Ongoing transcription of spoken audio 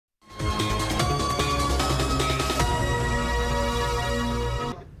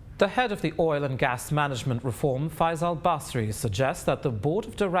The head of the Oil and Gas Management Reform, Faisal Basri, suggests that the board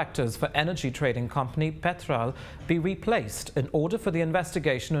of directors for energy trading company Petral be replaced in order for the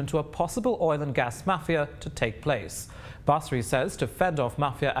investigation into a possible oil and gas mafia to take place. Basri says to fend off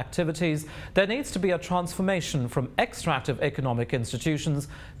mafia activities, there needs to be a transformation from extractive economic institutions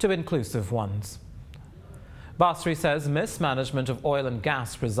to inclusive ones. Basri says mismanagement of oil and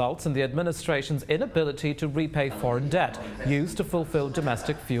gas results in the administration's inability to repay foreign debt used to fulfill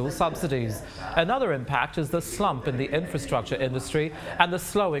domestic fuel subsidies. Another impact is the slump in the infrastructure industry and the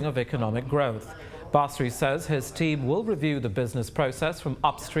slowing of economic growth. Basri says his team will review the business process from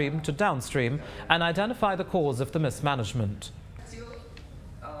upstream to downstream and identify the cause of the mismanagement.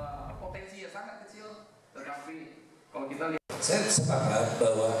 Saya sepakat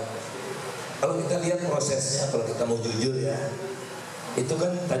bahwa kalau kita lihat prosesnya, kalau kita mau jujur ya, itu kan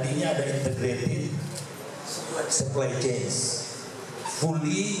tadinya ada integrated supply chains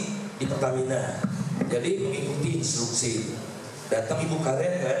fully di Pertamina. Jadi mengikuti instruksi. Datang Ibu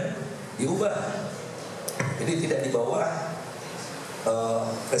Karen kan, diubah. Jadi tidak di bawah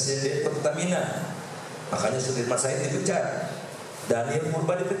Presiden Pertamina. Makanya Sudirman Said dipecat, Daniel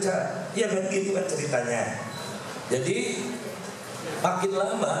Purba dipecat. Ya kan gitu kan ceritanya. Jadi makin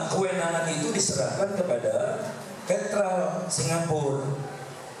lama kewenangan itu diserahkan kepada Petral Singapura,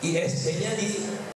 ISC-nya di